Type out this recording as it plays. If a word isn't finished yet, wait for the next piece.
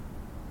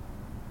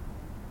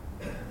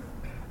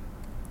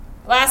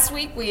Last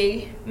week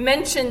we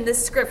mentioned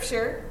this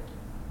scripture,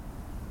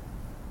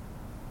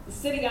 the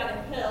city on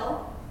a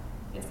hill.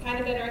 It's kind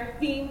of been our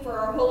theme for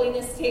our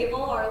holiness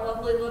table, our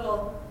lovely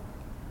little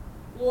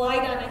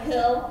light on a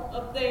hill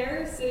up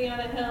there, city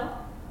on a hill.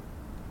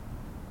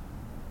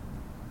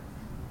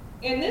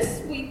 And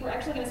this week we're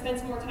actually going to spend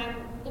some more time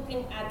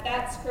looking at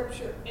that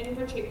scripture in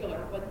particular,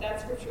 what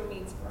that scripture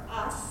means for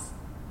us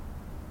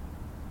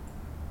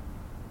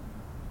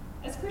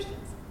as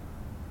Christians.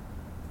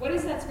 What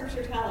is that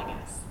scripture telling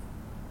us?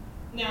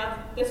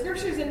 Now, the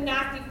scripture's in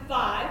Matthew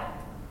 5.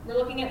 We're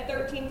looking at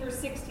 13 through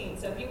 16.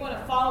 So if you want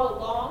to follow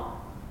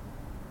along,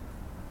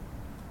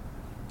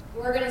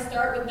 we're going to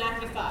start with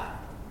Matthew 5.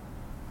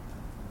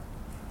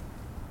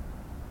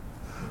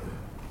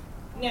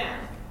 Now,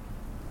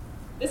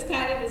 this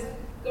kind of is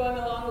going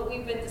along what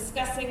we've been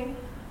discussing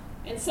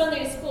in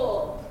Sunday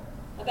school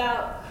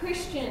about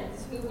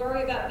Christians who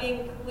worry about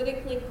being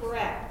politically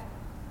correct,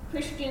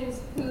 Christians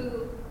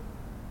who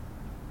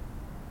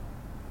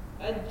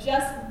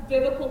adjust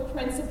biblical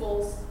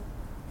principles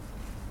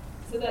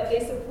so that they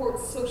support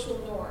social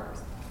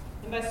norms.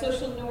 And by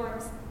social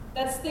norms,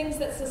 that's things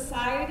that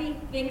society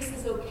thinks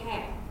is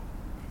okay.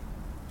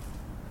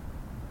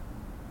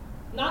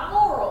 Not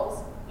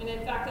morals. And in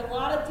fact, a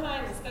lot of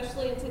times,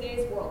 especially in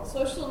today's world,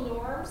 social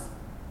norms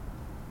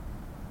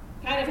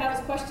kind of have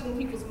us questioning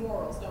people's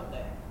morals, don't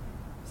they?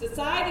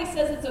 Society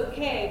says it's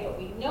okay, but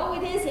we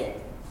know it isn't.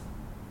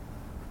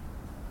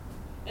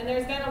 And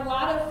there's been a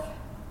lot of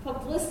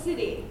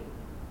publicity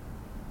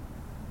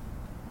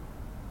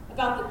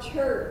about the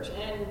church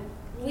and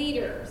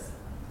leaders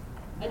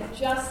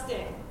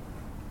adjusting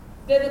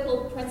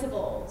biblical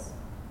principles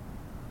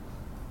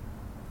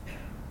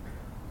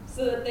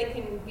so that they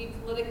can be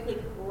politically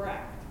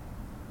correct.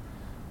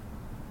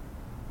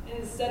 And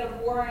instead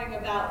of worrying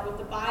about what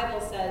the Bible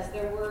says,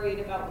 they're worried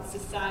about what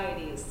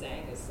society is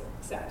saying is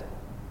acceptable.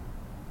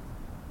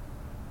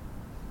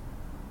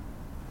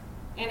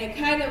 And it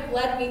kind of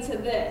led me to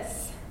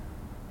this.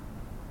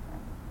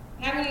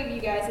 How many of you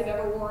guys have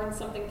ever worn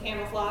something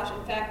camouflage?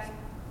 In fact,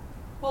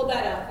 hold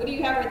that up. What do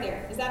you have right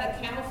there? Is that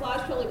a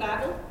camouflage Holy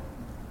Bible?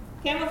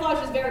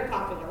 Camouflage is very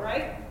popular,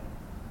 right?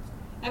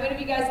 How many of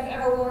you guys have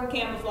ever worn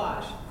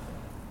camouflage?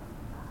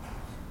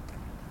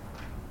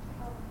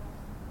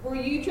 Were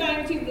you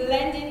trying to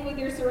blend in with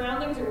your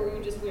surroundings, or were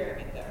you just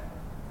wearing it there?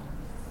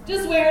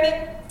 Just wearing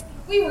it.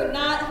 We were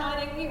not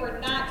hunting. We were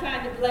not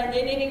trying to blend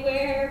in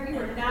anywhere. We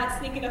were not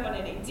sneaking up on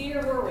any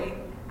deer, were we?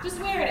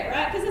 Just wearing it,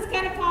 right? Because it's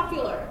kind of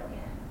popular.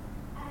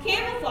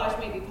 Camouflage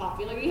may be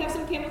popular. You have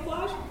some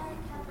camouflage?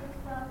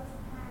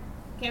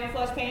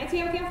 Camouflage pants? You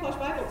have a camouflage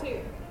Bible,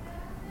 too.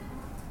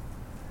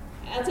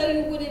 I'll tell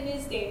you what, it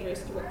is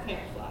dangerous to wear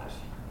camouflage.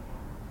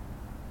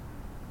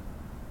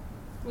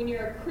 When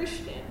you're a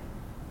Christian,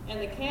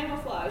 and the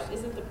camouflage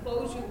isn't the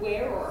clothes you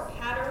wear or a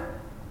pattern,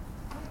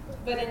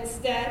 but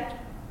instead,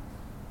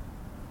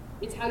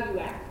 it's how you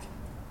act.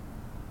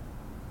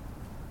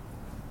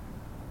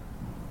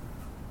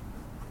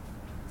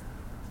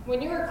 When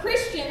you're a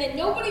Christian and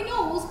nobody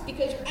knows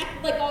because you're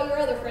acting like all your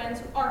other friends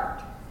who aren't.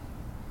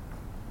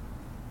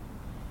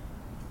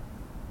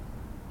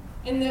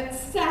 And that's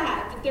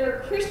sad that there are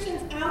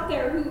Christians out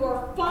there who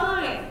are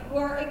fine, who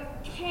are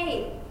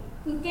okay,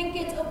 who think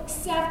it's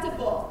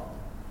acceptable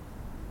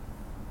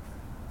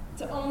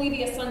to only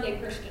be a Sunday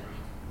Christian.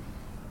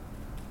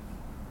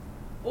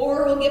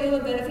 Or we'll give them the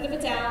benefit of the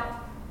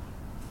doubt.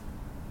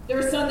 They're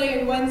a Sunday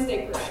and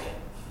Wednesday Christian.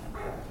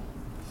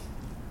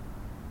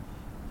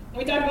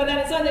 We talk about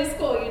that in Sunday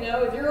school, you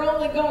know. If you're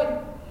only going,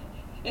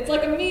 it's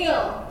like a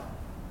meal.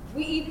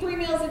 We eat 3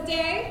 meals a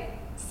day,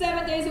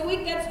 7 days a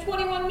week, that's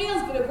 21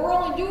 meals. But if we're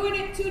only doing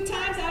it 2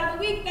 times out of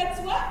the week,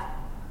 that's what?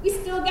 We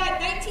still got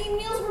 19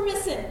 meals we're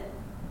missing.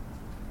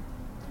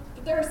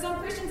 But there are some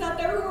Christians out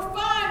there who are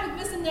fine with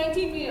missing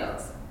 19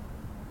 meals.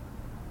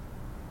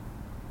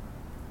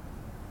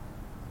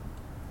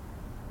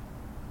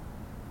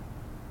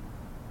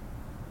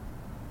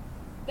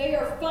 They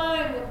are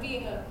fine with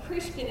being a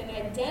Christian and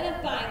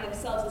identifying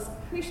themselves as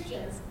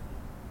Christians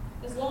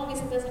as long as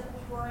it doesn't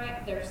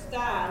cramp their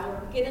style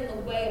or get in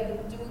the way of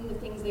them doing the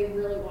things they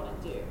really want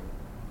to do.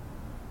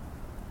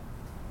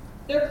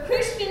 They're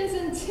Christians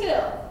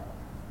until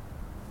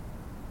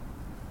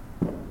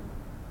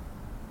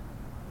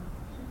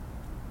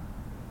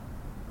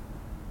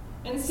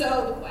and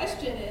so the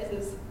question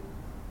is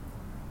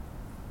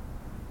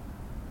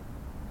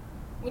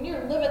when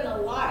you're living the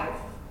life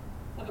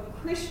of a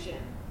Christian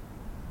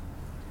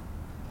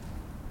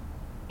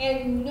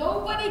and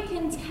nobody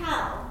can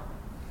tell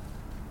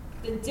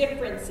the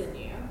difference in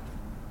you,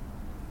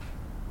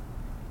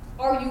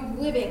 are you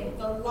living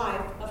the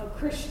life of a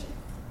Christian?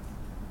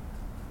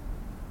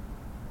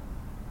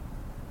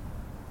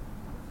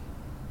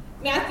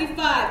 Matthew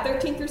 5,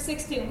 13 through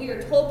 16, we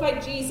are told by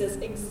Jesus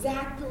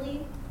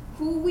exactly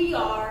who we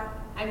are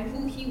and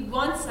who he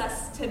wants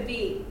us to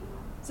be.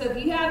 So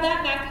if you have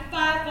that, Matthew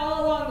 5,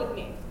 follow along with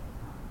me.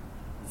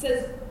 It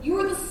says, you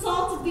are the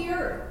salt of the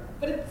earth.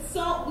 But if the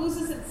salt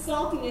loses its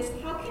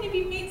saltiness, how can it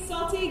be made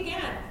salty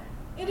again?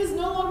 It is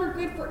no longer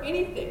good for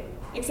anything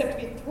except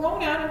to be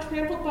thrown out and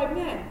trampled by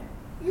men.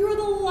 You are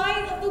the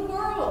light of the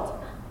world.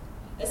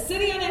 A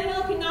city on a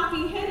hill cannot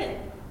be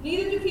hidden.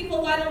 Neither do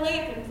people light a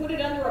lamp and put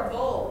it under a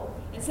bowl.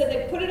 Instead,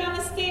 they put it on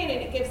a stand,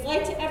 and it gives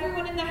light to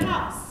everyone in the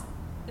house.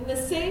 In the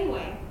same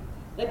way,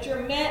 let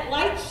your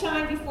light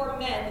shine before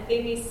men, that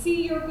they may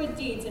see your good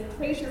deeds and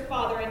praise your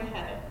Father in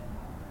heaven.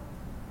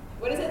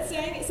 What is it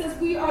saying? It says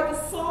we are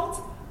the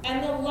salt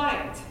and the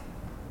light.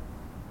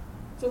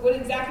 So what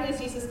exactly is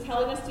Jesus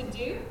telling us to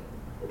do?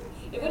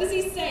 And what is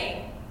he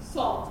saying?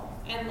 Salt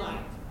and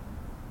light.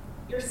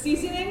 Your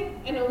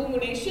seasoning and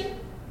illumination.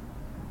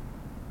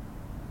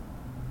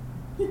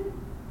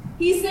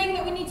 He's saying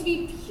that we need to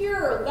be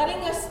pure,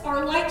 letting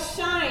our light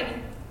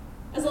shine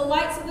as a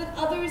light so that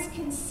others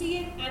can see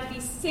it and be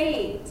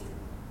saved.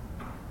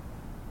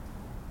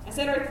 I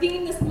said our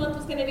theme this month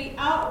was going to be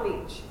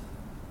outreach.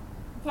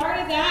 Part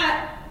of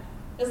that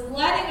is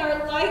letting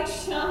our light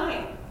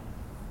shine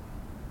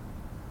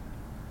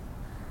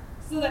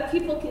so that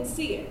people can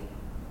see it.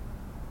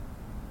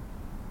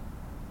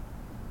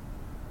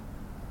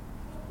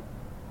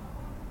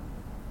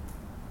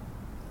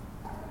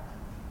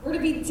 We're to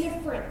be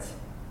different.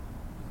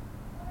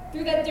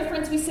 Through that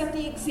difference, we set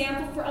the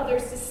example for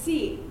others to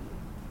see.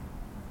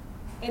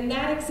 And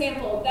that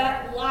example,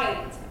 that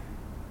light,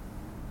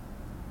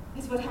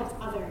 is what helps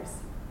others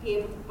be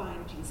able to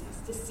find Jesus,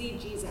 to see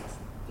Jesus,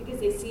 because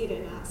they see it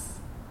in us.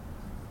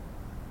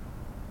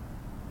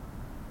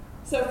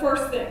 So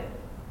first thing,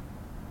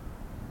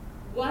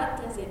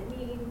 what does it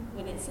mean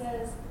when it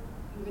says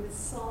you're the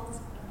salt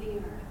of the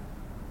earth?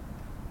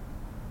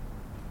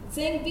 It's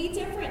saying be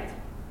different.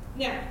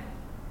 Now,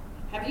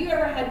 have you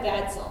ever had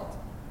bad salt?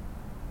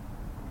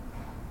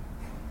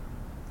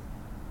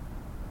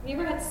 Have you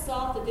ever had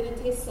salt that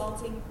didn't taste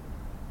salty?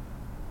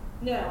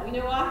 No. You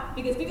know why?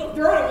 Because people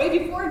throw it away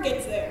before it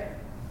gets there.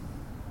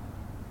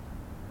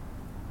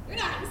 You're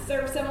not going to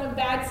serve someone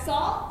bad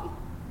salt.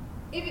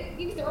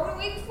 You throw it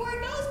away before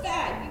it goes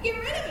bad. You get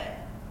rid of it.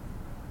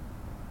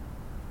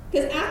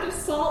 Because after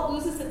salt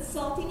loses its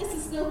saltiness,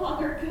 it's no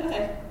longer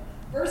good.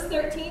 Verse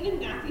 13 in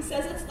Matthew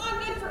says, it's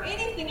not good for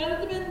anything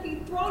other than to be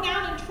thrown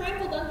out and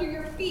trampled under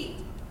your feet.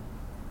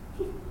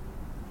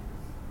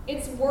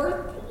 It's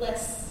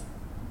worthless.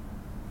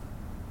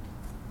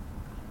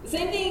 The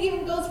same thing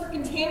even goes for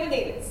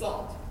contaminated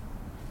salt.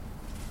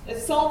 If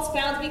salt's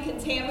found to be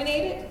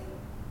contaminated,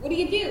 what do?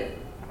 You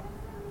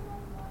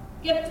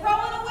throw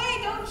it away,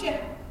 don't you?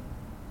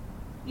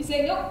 You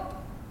say, nope,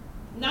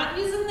 not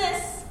using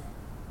this.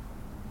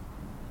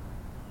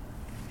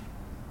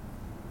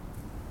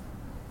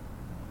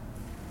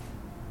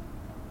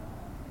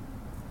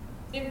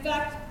 In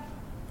fact,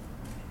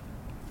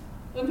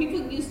 when people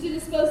used to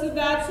dispose of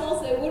bad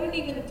salts, they wouldn't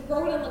even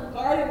throw it in the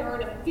garden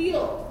or in a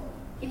field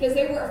because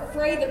they were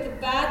afraid that the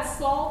bad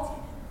salt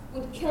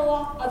would kill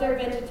off other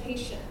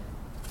vegetation.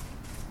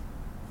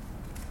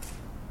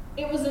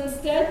 It was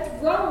instead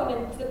thrown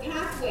into the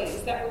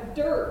pathways that were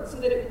dirt so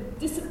that it would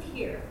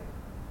disappear.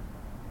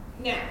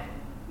 Now,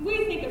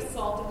 we think of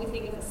salt and we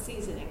think of a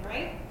seasoning,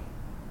 right?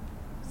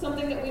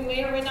 Something that we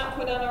may or may not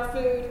put on our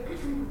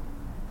food.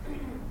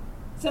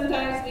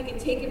 Sometimes we can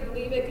take it or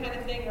leave it kind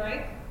of thing,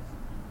 right?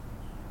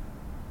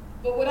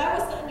 But what I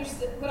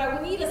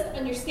would need us to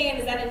understand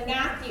is that in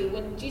Matthew,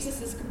 when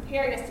Jesus is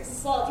comparing us to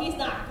salt, he's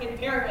not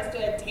comparing us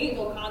to a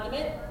table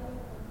condiment.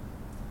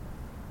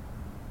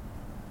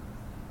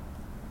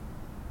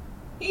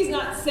 He's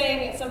not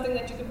saying it's something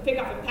that you can pick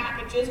up in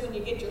packages when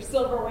you get your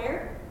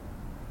silverware.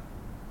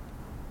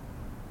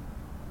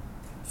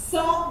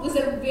 Salt was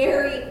a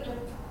very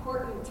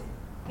important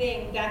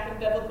thing back in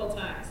biblical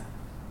times.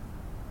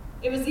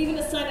 It was even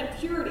a sign of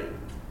purity.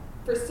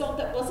 For salt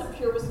that wasn't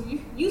pure was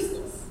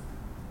useless.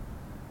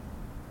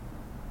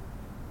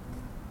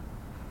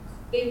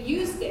 They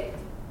used it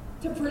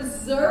to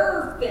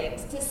preserve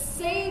things, to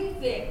save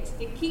things,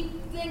 to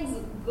keep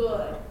things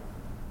good.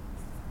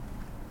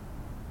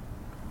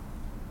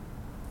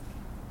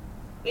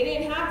 They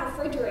didn't have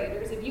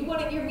refrigerators. If you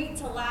wanted your meat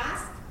to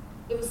last,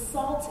 it was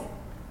salted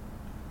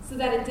so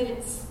that it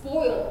didn't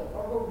spoil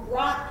or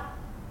rot.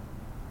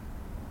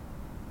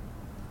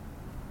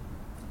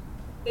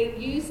 They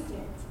used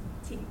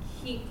it to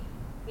keep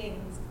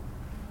things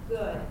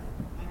good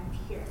and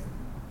pure.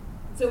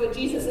 So what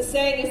Jesus is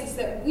saying is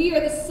that we are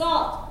the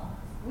salt.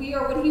 We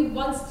are what he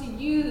wants to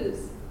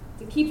use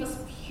to keep us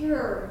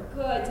pure and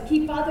good, to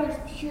keep others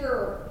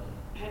pure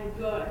and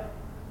good.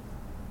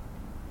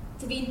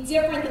 To be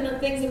different than the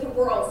things of the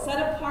world,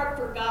 set apart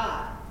for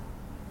God.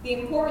 The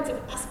importance of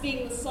us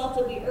being the salt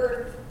of the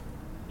earth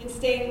and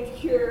staying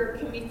pure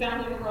can be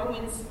found in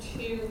Romans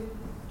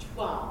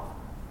 2:12.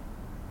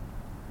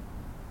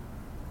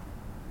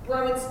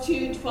 Romans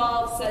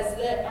 2:12 says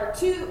that, or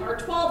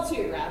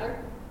 12:2 rather.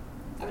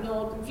 Having a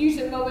little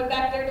confusion moment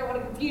back there, don't want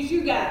to confuse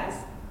you guys.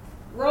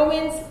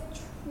 Romans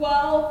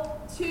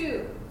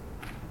 12:2.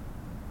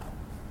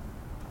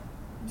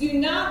 Do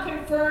not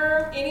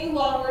conform any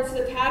longer to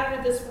the pattern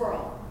of this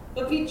world,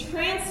 but be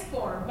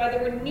transformed by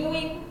the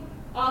renewing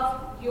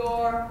of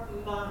your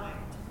mind.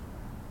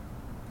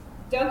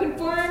 Don't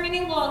conform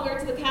any longer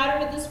to the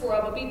pattern of this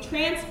world, but be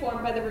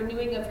transformed by the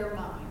renewing of your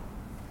mind.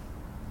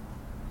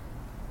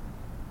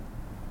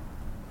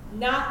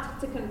 Not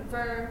to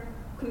conform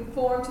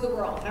to the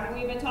world. Haven't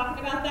we been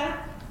talking about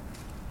that?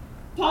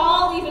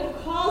 Paul even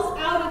calls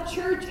out a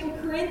church in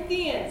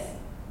Corinthians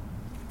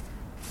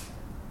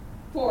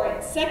for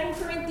it. 2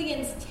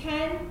 Corinthians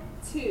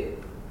 10:2.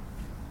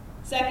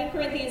 2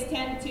 Corinthians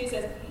 10:2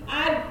 says,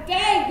 I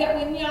beg that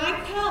when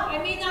I come, I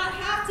may not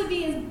have to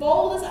be as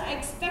bold as I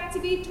expect to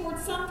be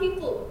towards some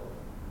people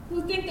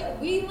who think that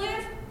we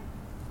live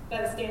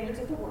by the standards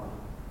of the world.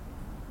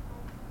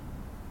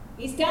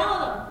 He's telling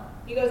them,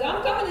 he goes,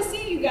 I'm coming to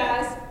see you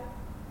guys.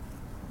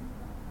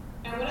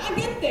 And when I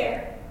get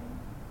there,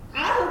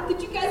 I hope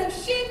that you guys have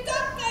shaped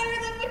up better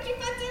than what you've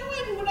been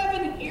doing, what I've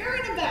been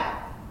hearing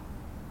about.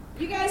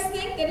 You guys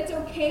think that it's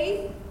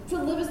okay to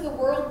live as the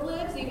world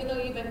lives, even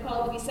though you've been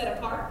called to be set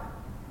apart?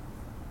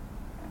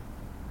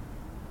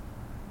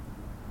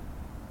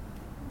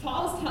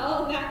 Paul's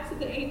telling that to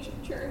the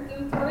ancient church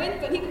of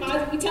Corinth, but he might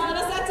as well be telling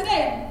us that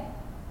today.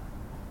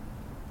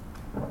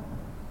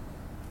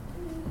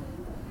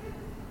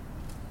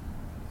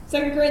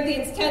 Second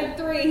Corinthians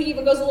 10:3, he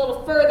even goes a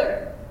little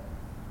further.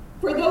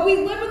 For though we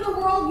live in the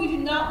world, we do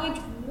not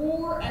wage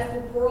war as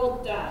the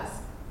world does.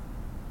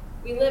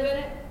 We live in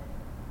it,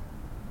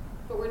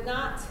 but we're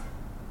not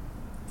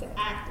to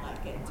act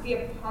like it, to be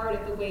a part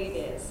of the way it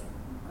is.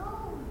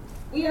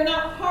 We are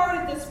not part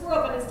of this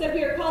world, but instead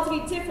we are called to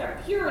be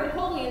different, pure and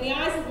holy in the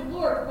eyes of the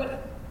Lord, for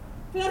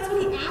that's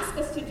what he asked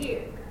us to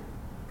do.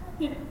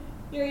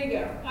 Here you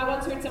go. I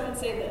once heard someone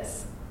say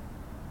this.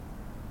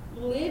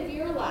 Live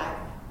your life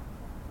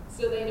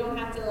so they don't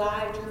have to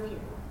lie at your funeral.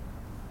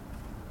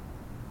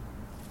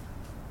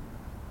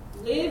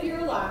 Live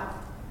your life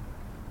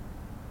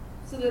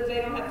so that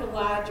they don't have to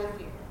lie at your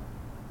funeral.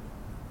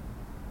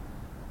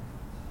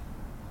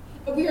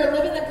 If we are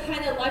living the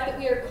kind of life that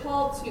we are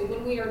called to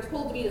when we are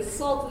told to be the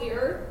salt of the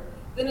earth,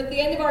 then at the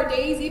end of our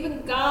days,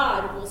 even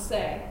God will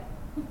say,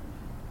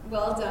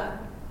 well done,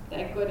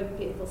 thy good and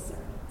faithful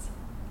servant.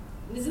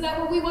 And isn't that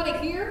what we want to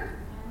hear?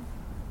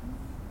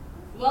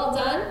 Well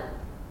done.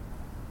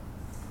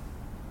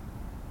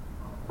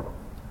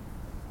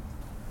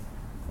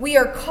 We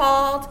are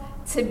called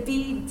to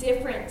be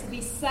different, to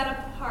be set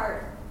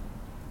apart,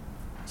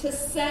 to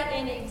set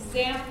an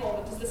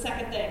example, which is the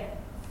second thing.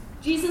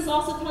 Jesus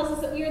also tells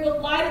us that we are the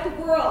light of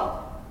the world.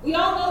 We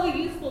all know the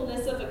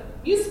usefulness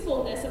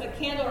of a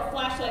candle or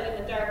flashlight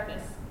in the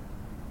darkness.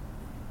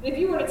 And if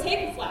you were to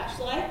take a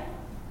flashlight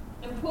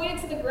and point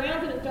it to the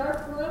ground in a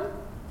dark room,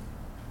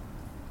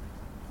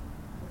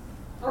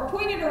 or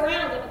point it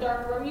around in a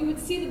dark room, you would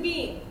see the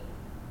beam,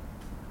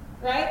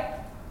 right?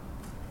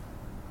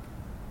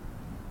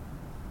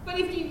 But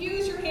if you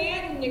use your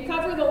hand and you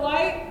cover the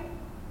light,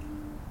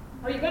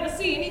 are you going to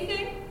see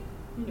anything?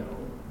 No.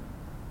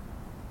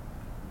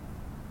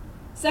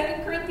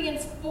 2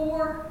 Corinthians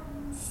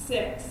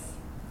 4:6.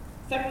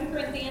 2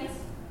 Corinthians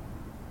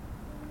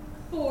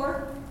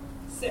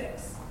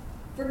 4:6.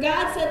 For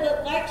God said,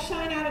 let light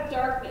shine out of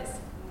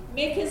darkness.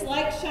 Make his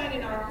light shine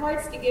in our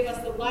hearts to give us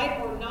the light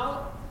or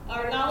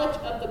our knowledge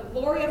of the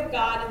glory of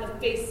God in the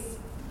face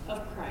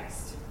of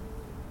Christ.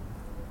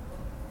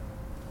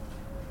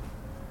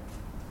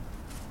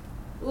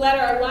 Let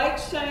our light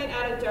shine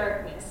out of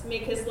darkness.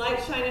 Make his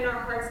light shine in our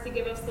hearts to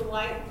give us the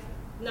light,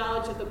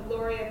 knowledge of the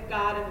glory of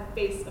God in the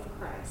face of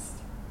Christ.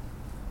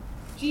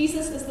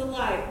 Jesus is the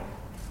light.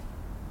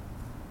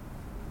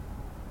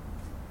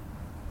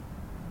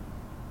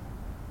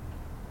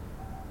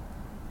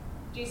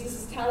 Jesus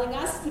is telling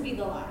us to be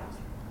the light.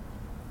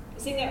 We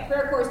sing that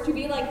prayer chorus, to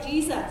be like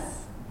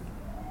Jesus.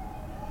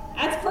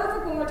 That's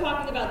perfect when we're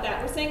talking about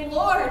that. We're saying,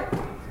 Lord,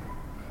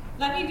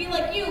 let me be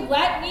like you.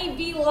 Let me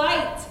be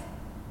light.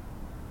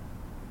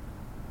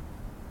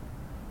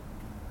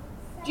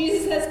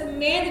 Jesus has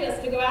commanded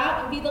us to go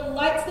out and be the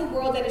light to the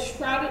world that is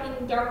shrouded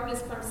in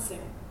darkness from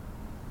sin.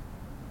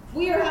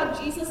 We are how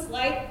Jesus'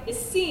 light is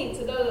seen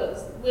to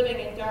those living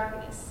in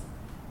darkness.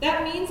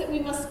 That means that we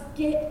must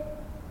get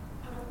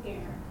out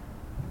there.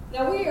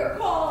 Now, we are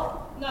called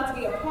not to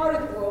be a part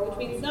of the world, which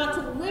means not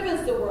to live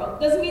as the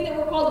world. Doesn't mean that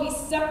we're called to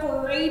be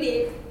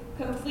separated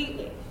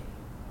completely.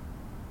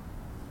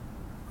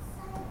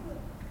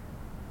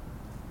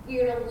 We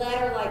are to let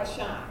our light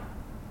shine.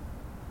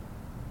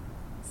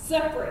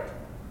 Separate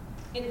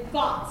in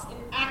thoughts, in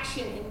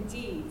action, in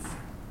deeds.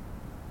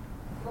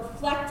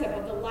 Reflective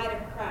of the light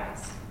of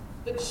Christ,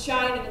 but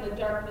shining in the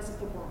darkness of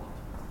the world.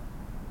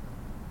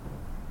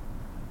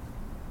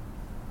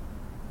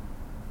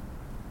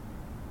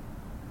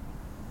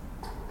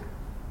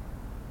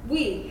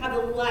 We have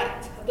the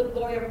light of the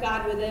glory of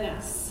God within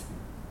us.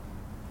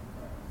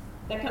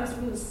 That comes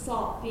from the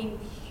salt being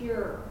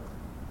pure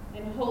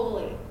and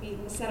holy,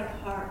 being set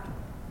apart.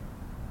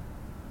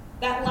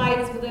 That light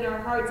is within our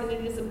hearts, and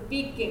it is a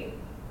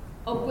beacon,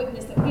 a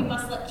witness that we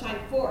must let shine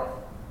forth.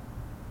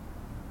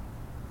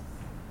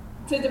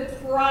 To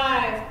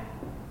deprive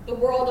the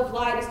world of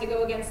light is to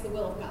go against the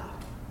will of God.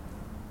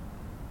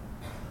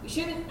 We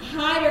shouldn't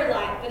hide our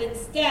light, but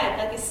instead,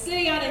 like a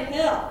city on a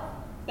hill,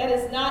 that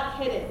is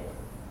not hidden,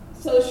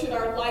 so should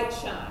our light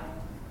shine.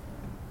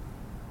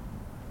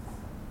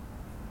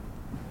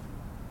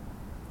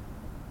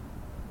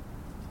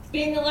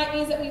 Being the light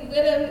means that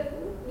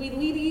we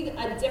lead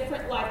a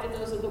different life than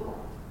those of the world.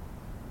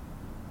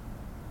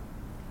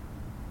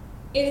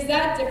 It is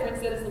that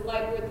difference that is the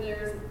light where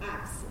there is an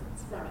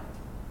absence from it.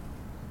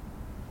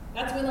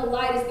 That's when the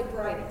light is the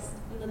brightest.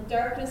 In the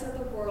darkness of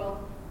the world,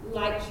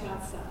 light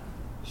shall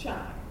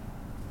shine.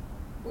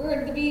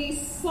 We're to be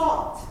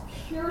salt,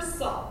 pure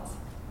salt,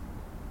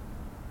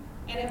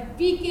 and a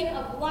beacon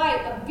of light,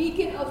 a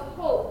beacon of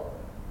hope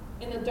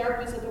in the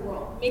darkness of the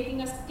world,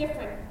 making us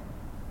different.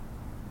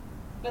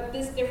 But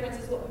this difference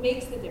is what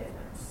makes the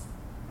difference.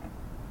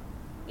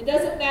 It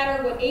doesn't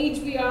matter what age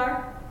we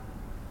are,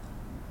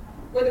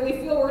 whether we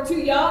feel we're too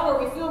young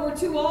or we feel we're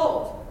too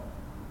old.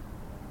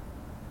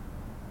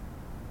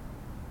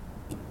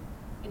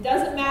 It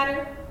doesn't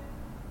matter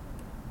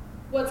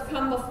what's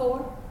come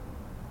before.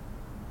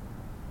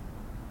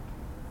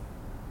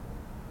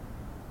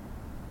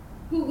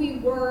 Who we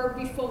were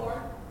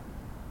before.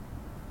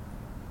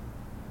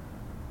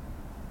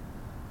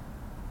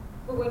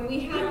 For when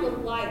we have the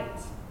light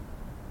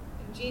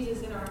of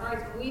Jesus in our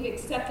hearts, when we've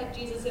accepted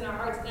Jesus in our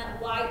hearts, and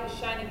that light is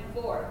shining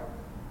forth.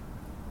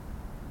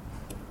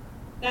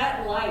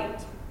 That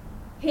light,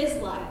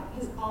 his light,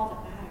 is all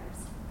that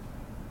matters.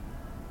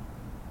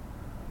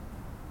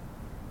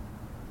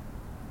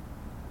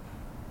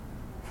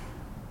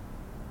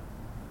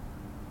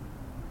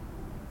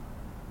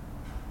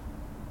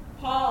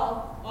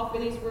 Paul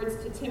offered these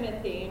words to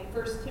Timothy in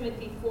 1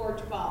 Timothy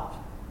 4:12.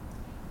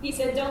 He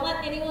said, "Don't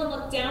let anyone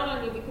look down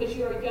on you because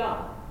you are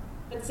young,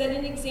 but set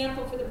an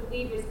example for the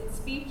believers in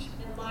speech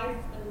and life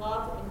and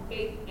love and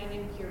faith and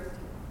in purity."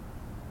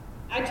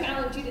 I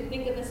challenge you to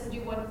think of this and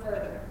do one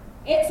further.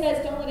 It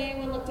says, don't let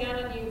anyone look down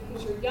on you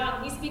because you're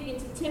young. He's speaking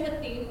to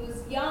Timothy, who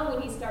was young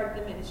when he started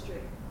the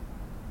ministry.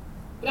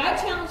 But I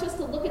challenge us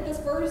to look at this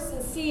verse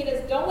and see it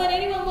as, don't let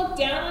anyone look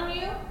down on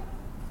you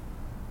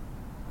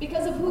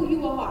because of who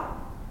you are.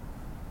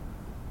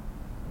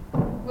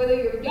 Whether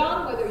you're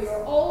young, whether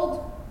you're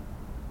old,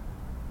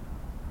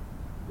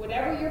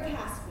 whatever your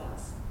past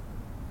was.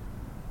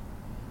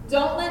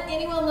 Don't let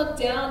anyone look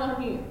down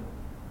on you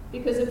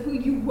because of who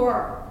you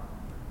were.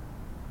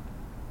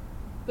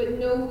 But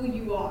know who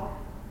you are.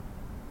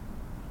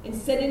 And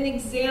set an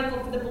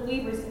example for the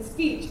believers in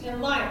speech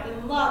and life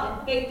and love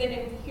and faith and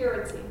in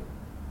purity.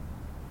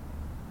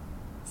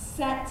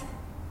 Set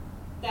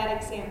that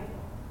example.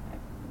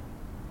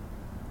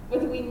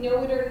 Whether we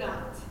know it or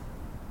not,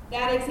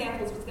 that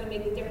example is what's going to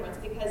make the difference,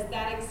 because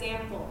that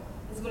example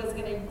is what is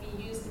going to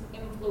be used to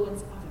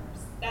influence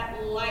others.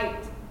 That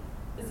light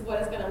is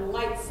what is going to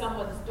light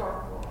someone's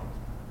dark world.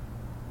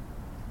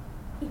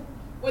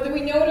 Whether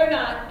we know it or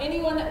not,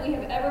 anyone that we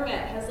have ever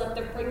met has left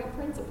their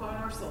fingerprints upon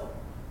our soul.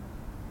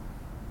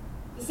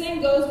 The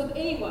same goes with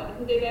anyone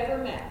who they've ever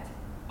met.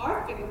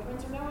 Our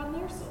fingerprints are now on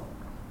their soul.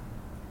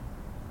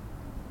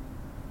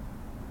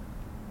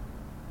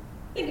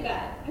 Think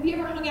about it. Have you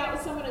ever hung out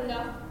with someone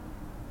enough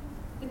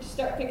that you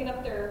start picking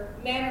up their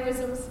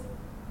mannerisms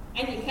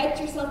and you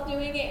catch yourself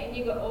doing it and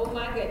you go, oh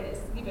my goodness,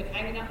 you've been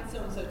hanging out with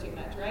so-and-so too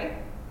much, right?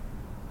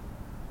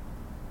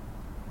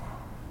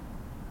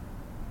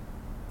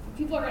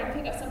 People are going to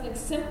pick up something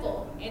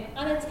simple and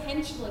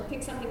unintentionally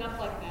pick something up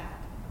like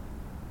that.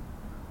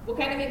 What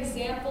kind of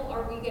example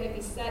are we going to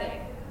be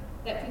setting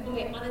that people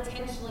may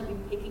unintentionally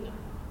be picking up?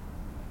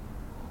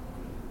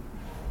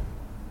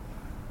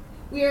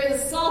 We are the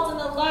salt and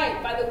the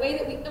light. By the way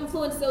that we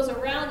influence those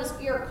around us,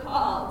 we are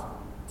called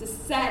to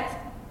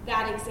set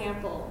that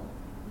example.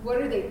 What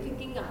are they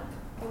picking up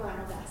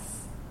around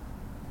us?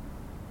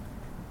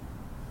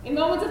 In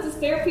moments of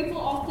despair, people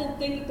often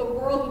think that the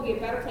world would be a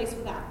better place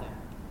without them.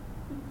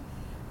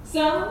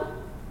 Some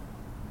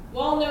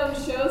well-known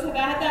shows have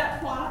had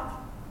that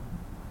plot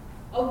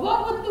of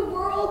what would the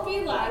world be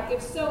like if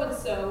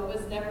so-and-so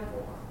was never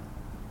born.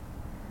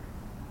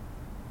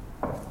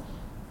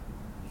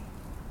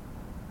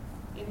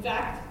 In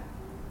fact,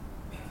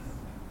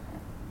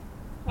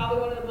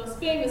 probably one of the most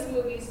famous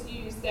movies to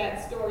use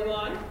that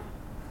storyline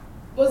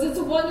was It's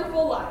a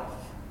Wonderful Life.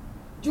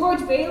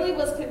 George Bailey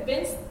was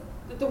convinced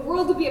that the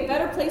world would be a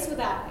better place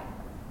without him,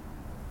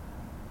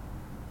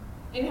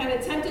 and had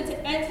attempted to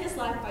end his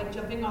life by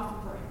jumping off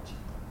a bridge.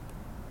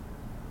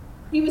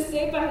 He was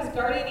saved by his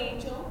guardian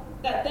angel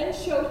that then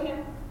showed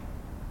him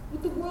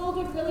what the world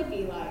would really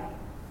be like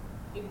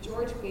if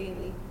George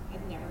Bailey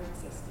had never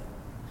existed.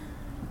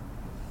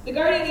 The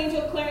guardian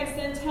angel Clarence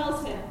then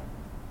tells him,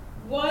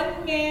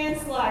 one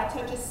man's life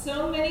touches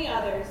so many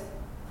others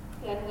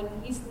that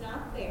when he's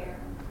not there,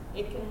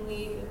 it can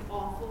leave an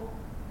awful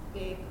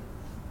big hole.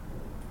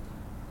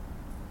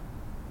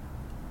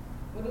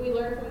 What do we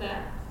learn from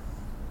that?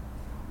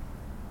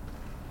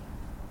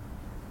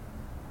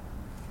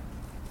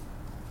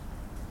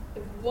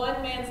 If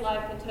one man's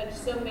life can touch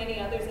so many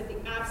others that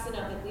the absence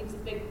of it leaves a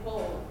big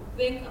hole,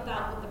 think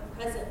about what the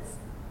presence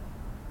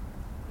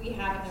we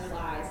have in their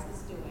lives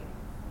is doing.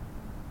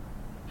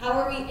 How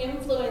are we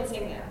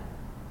influencing them?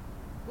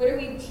 What are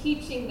we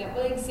teaching them?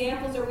 What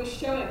examples are we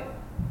showing?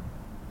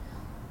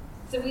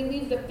 So we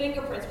leave the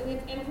fingerprints, we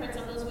leave imprints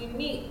on those we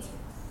meet.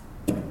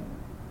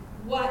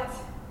 What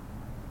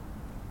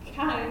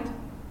kind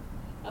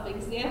of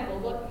example,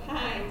 what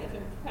kind of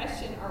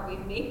impression are we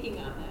making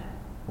on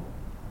them?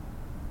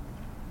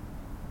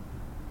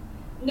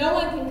 No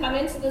one can come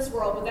into this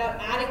world without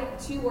adding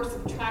to or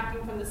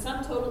subtracting from the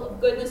sum total of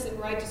goodness and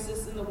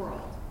righteousness in the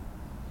world.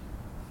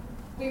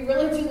 We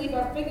really do leave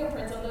our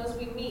fingerprints on those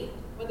we meet,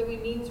 whether we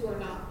mean to or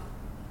not.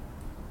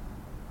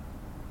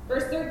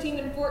 Verse 13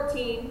 and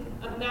 14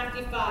 of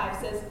Matthew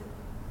 5 says,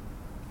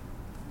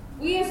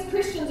 we as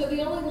Christians are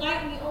the only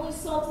light and the only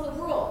salt of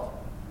the world.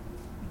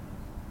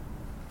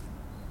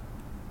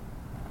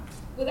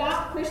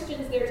 Without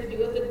Christians there to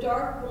do it, the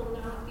dark will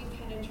not be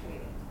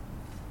penetrated.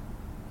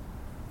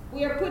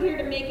 We are put here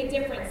to make a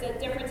difference. That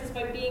difference is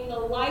by being the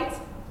light,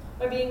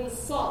 by being the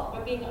salt,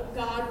 by being a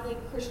godly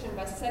Christian,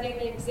 by setting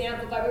an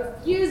example, by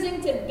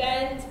refusing to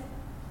bend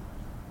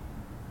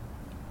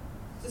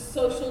to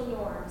social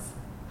norms.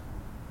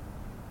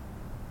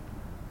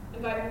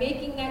 And by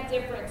making that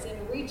difference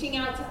and reaching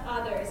out to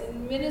others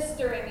and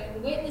ministering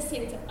and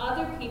witnessing to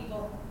other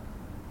people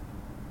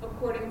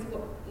according to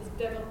what is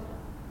biblical.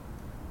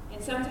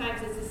 And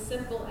sometimes it's as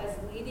simple as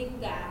leading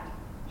that,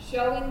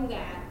 showing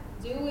that,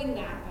 doing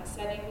that by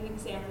setting an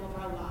example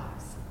of our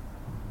lives.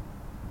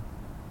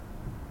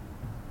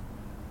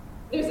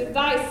 There's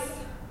advice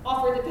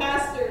offered to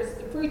pastors,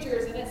 to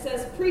preachers, and it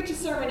says, preach a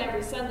sermon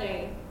every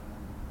Sunday.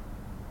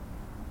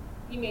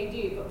 You may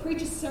do, but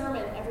preach a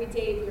sermon every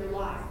day of your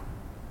life.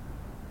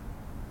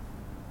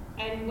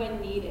 And when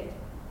needed,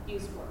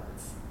 use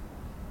words.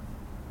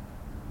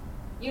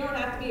 You don't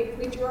have to be a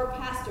preacher or a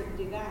pastor to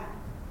do that.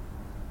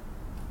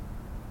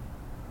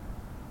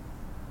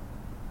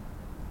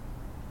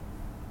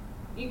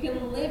 You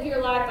can live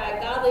your life by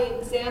a godly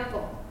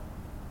example.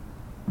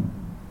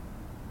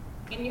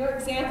 And your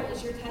example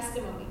is your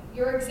testimony.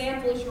 Your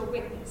example is your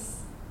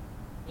witness.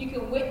 You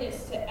can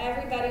witness to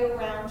everybody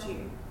around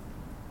you.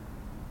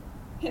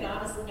 And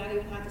honestly, not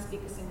even have to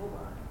speak a single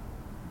word.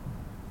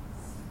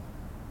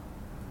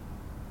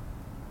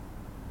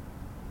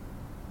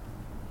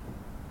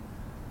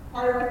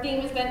 Part of our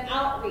theme has been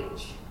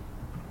outreach.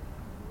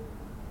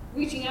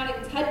 Reaching out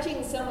and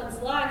touching someone's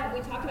life. And we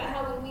talk about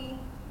how when we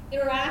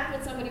interact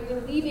with somebody,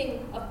 we're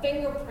leaving a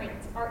fingerprint,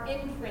 our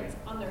imprint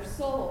on their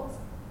souls.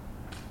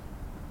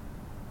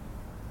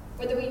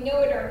 Whether we know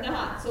it or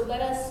not. So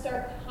let us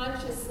start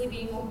consciously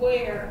being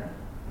aware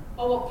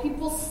of what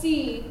people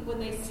see when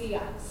they see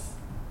us.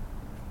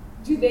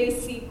 Do they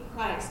see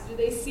Christ? Do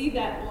they see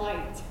that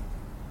light?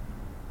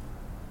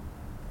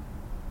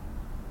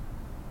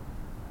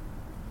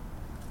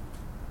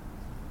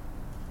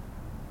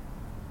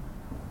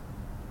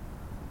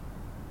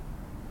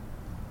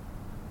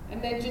 I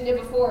mentioned it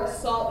before,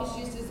 salt is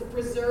used as a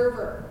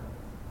preserver.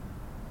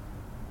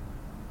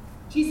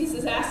 Jesus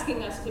is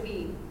asking us to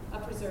be a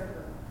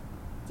preserver,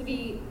 to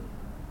be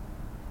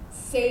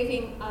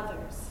saving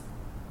others,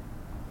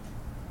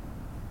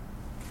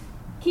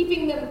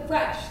 keeping them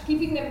fresh,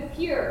 keeping them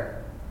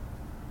pure,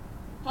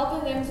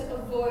 helping them to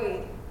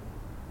avoid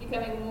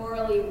becoming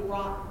morally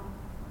rotten.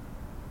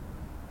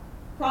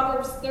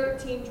 Proverbs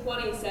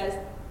 13:20 says,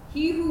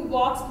 he who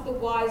walks with the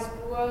wise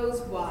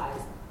grows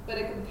wise, but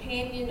a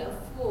companion of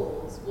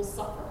fools will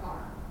suffer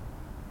harm.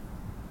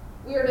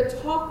 We are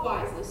to talk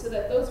wisely so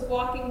that those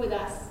walking with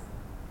us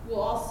will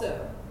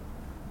also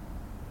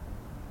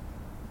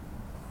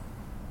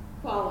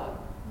follow,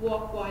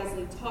 walk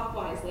wisely, talk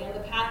wisely on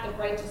the path of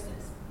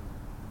righteousness.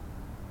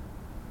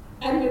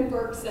 Edmund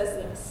Burke says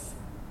this,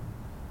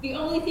 the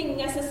only thing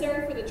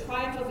necessary for the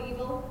triumph of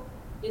evil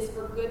is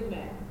for good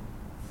men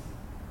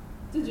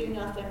to do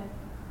nothing.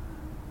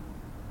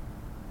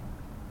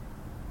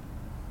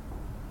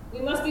 We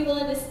must be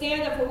willing to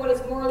stand up for what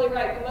is morally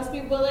right. We must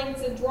be willing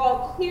to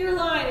draw a clear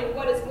line in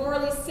what is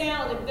morally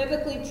sound and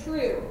biblically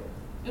true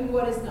and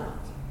what is not.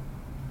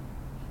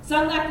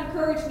 Some lack the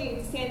courage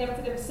needed to stand up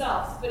for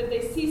themselves, but if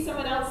they see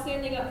someone else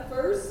standing up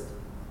first,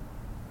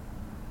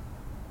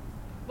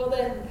 well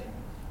then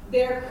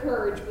their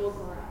courage will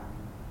grow.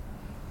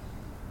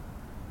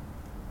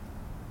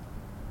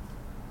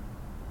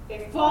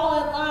 They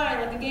fall in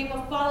line like a game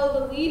of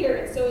follow the leader.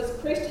 And so as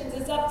Christians,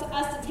 it's up to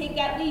us to take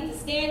that lead, to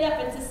stand up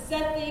and to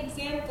set the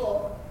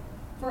example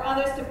for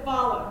others to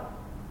follow.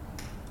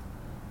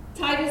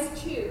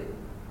 Titus 2,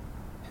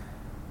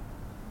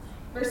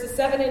 verses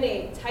 7 and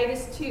 8.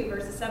 Titus 2,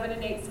 verses 7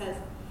 and 8 says,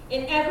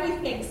 in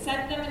everything,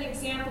 set them an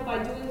example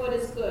by doing what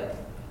is good.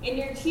 In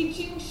your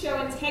teaching,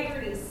 show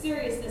integrity,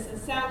 seriousness, and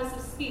soundness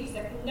of speech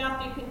that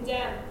cannot be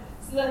condemned,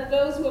 so that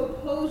those who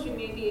oppose you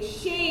may be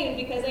ashamed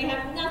because they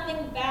have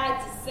nothing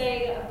bad to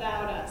say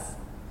about us.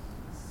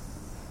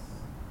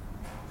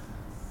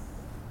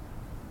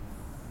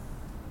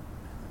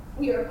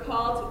 We are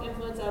called to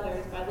influence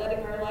others by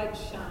letting our light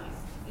shine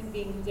and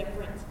being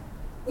different.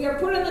 We are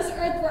put on this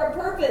earth for a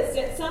purpose,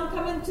 yet some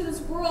come into this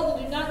world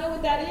and do not know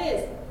what that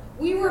is.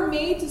 We were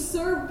made to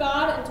serve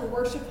God and to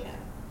worship Him.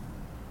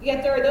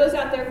 Yet there are those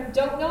out there who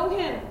don't know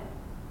Him.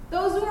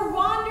 Those who are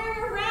wandering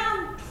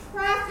around,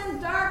 trapped in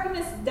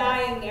darkness,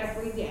 dying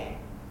every day.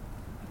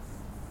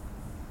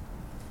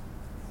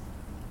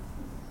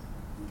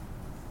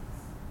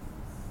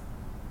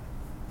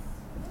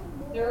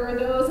 There are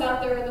those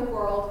out there in the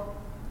world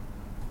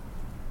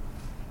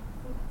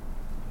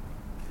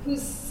who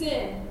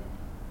sin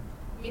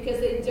because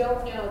they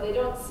don't know, they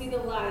don't see the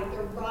light,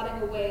 they're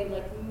rotting away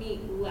like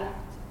meat left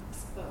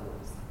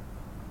exposed.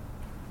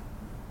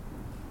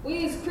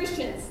 We as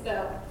Christians,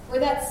 though, we're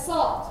that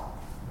salt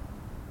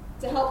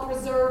to help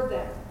preserve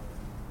them.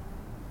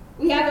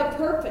 We have a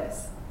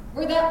purpose.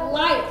 We're that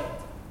light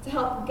to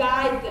help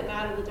guide them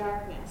out of the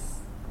darkness.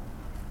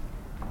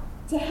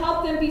 To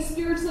help them be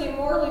spiritually and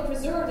morally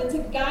preserved and to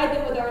guide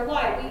them with our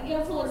light. We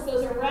influence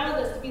those around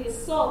us to be the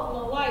salt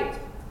and the light.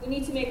 We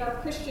need to make our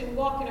Christian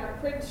walk and our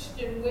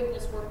Christian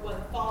witness worth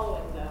one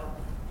following, though.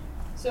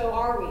 So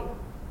are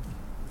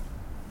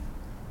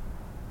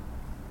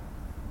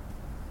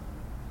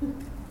we?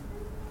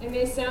 It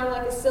may sound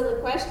like a silly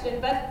question,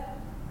 but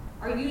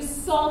are you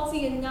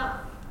salty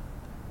enough?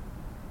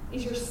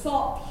 Is your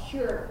salt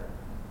pure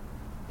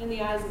in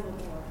the eyes of the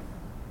Lord?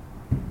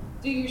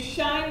 Do you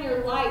shine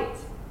your light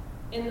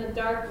in the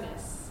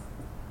darkness?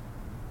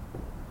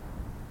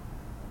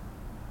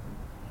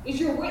 Is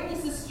your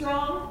witness as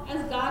strong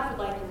as God would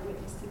like your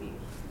witness to be?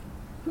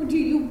 Or do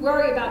you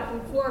worry about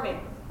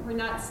conforming or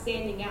not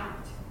standing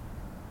out?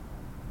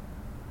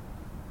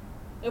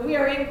 If we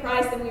are in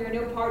Christ, then we are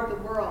no part of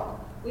the world.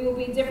 We will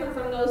be different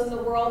from those in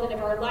the world, and if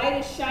our light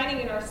is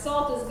shining and our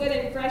salt is good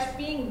and fresh,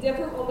 being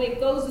different will make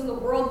those in the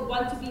world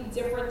want to be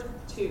different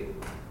too.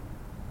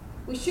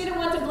 We shouldn't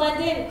want to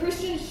blend in.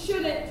 Christians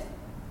shouldn't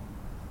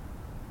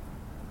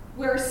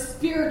wear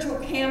spiritual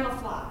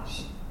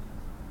camouflage.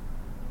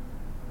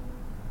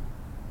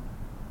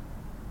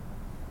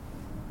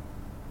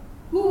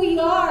 Who we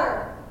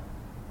are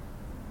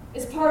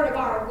is part of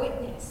our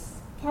witness,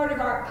 part of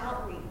our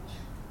outreach.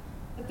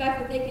 The fact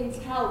that they can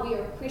tell we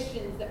are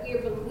Christians, that we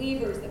are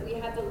believers, that we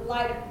have the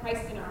light of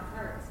Christ in our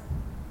hearts,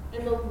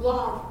 and the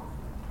love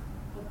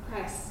of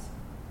Christ.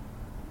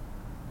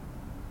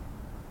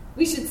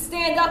 We should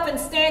stand up and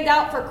stand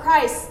out for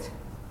Christ.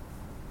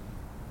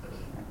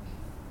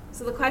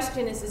 So the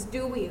question is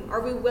do we? Are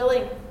we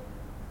willing?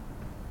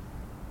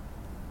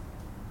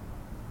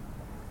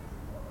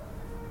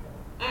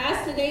 I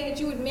ask today that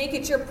you would make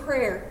it your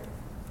prayer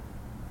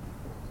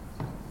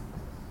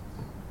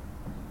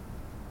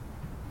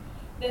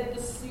that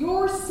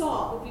your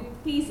salt would be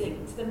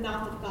pleasing to the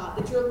mouth of God,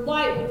 that your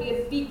light would be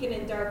a beacon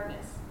in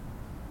darkness.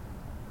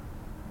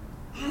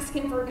 Ask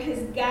him for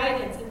his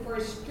guidance and for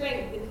his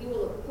strength, that he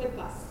will equip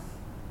us.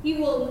 He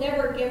will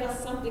never give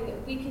us something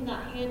that we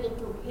cannot handle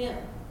through him.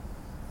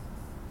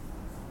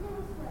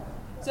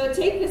 So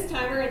take this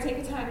time, we're going to take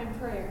a time in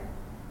prayer.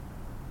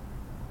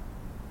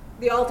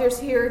 The altar's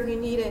here if you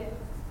need it.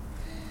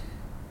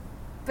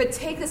 But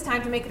take this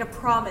time to make it a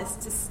promise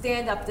to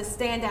stand up, to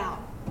stand out,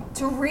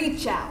 to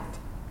reach out.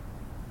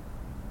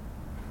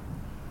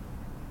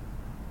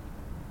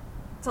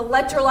 To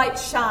let your light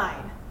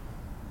shine.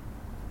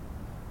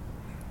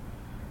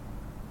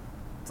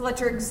 To let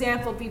your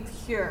example be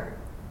pure.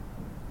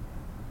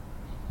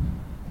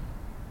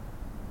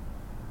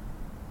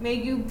 May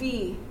you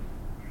be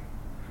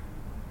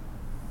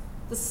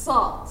the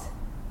salt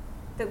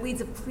that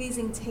leads a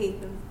pleasing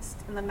taste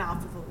in the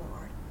mouth of the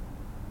Lord.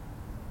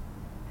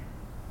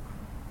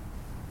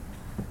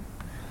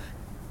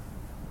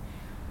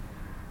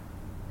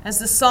 As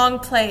the song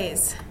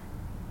plays,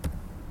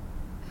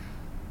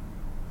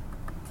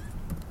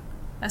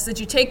 I ask that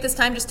you take this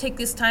time, just take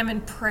this time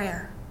in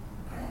prayer.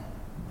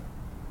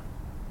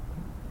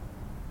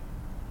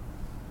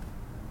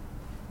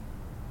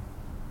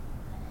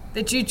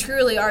 That you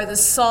truly are the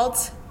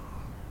salt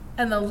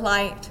and the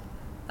light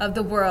of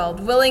the world,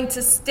 willing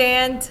to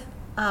stand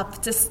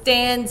up, to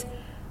stand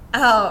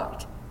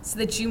out, so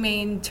that you may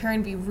in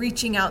turn be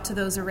reaching out to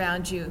those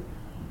around you,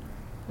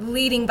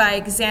 leading by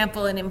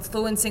example and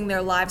influencing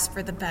their lives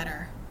for the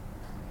better.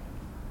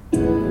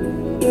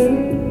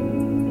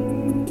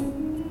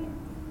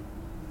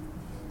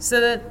 So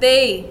that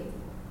they,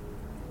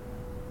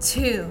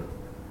 too,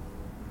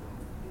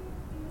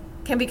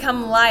 can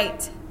become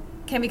light,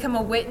 can become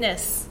a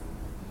witness.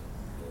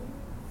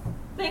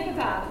 Think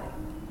about it.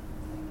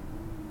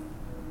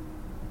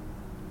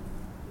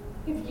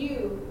 If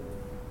you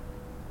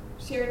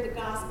shared the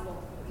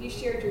gospel, if you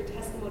shared your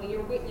testimony,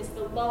 your witness,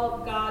 the love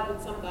of God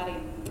with somebody,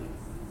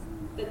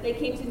 that they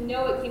came to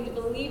know it, came to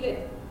believe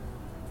it,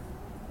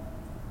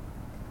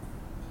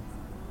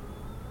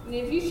 and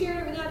if you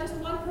shared it with not just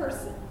one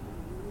person,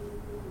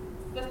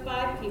 but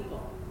 5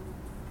 people,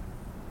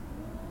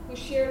 who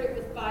shared it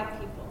with 5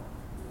 people,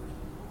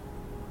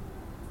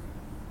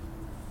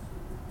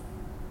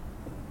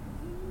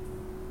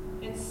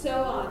 and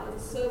so on and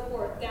so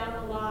forth down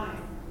the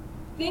line.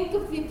 Think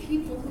of the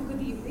people who could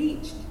be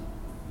reached.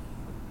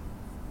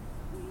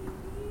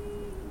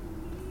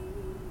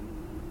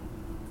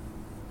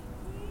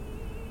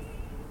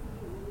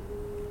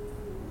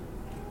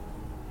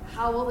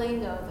 How will they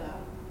know,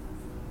 though?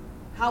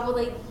 How will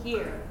they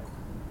hear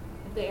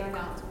they are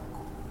not.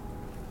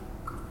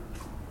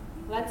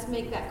 Let's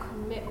make that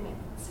commitment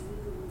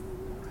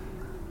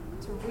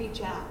to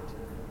reach out,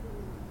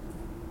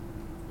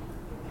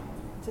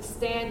 to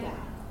stand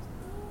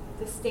out,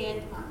 to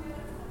stand up.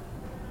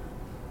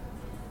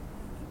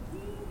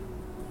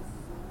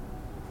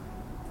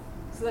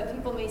 So that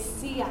people may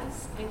see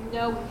us and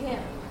know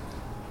Him.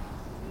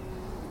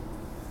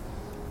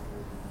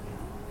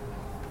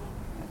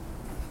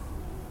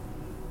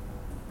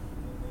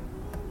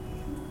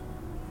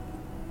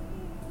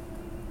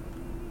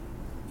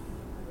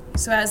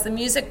 So as the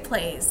music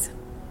plays,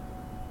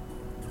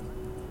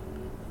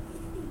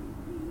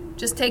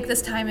 just take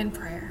this time in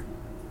prayer.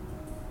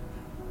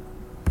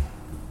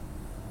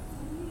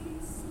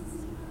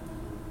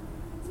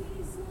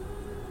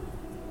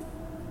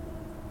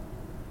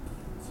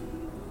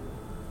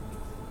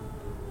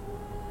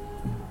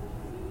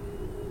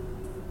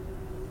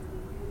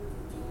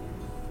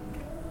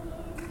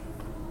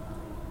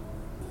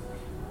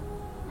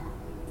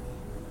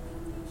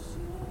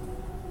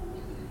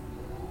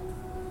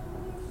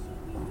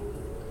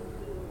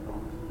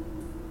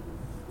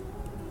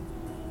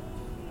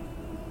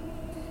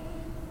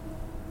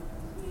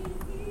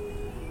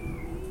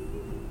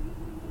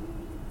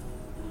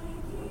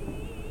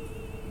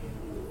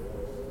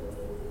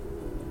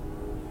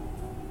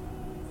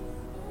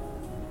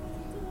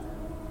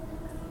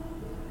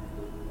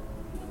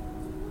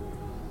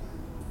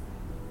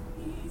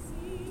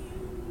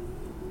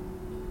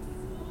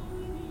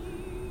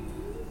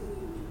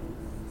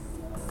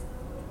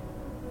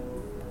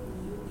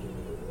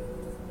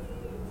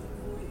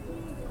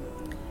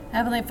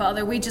 Heavenly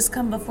Father, we just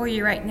come before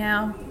you right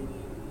now.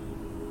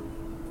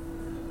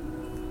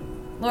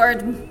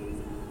 Lord,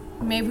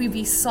 may we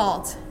be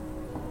salt,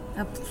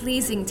 a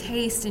pleasing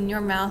taste in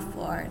your mouth,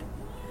 Lord.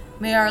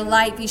 May our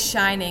light be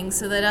shining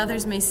so that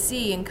others may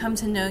see and come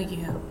to know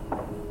you.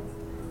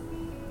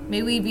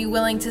 May we be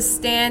willing to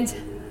stand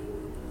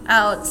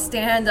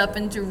up,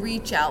 and to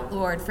reach out,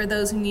 Lord, for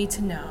those who need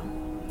to know.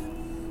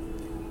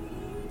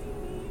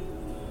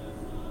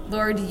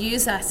 Lord,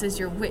 use us as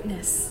your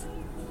witness,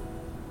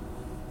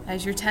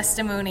 as your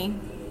testimony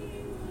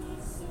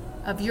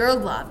of your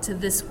love to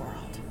this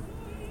world.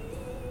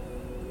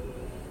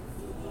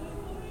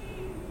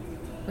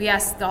 We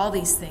ask all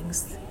these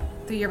things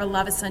through your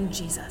beloved Son,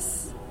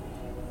 Jesus.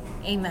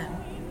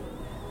 Amen.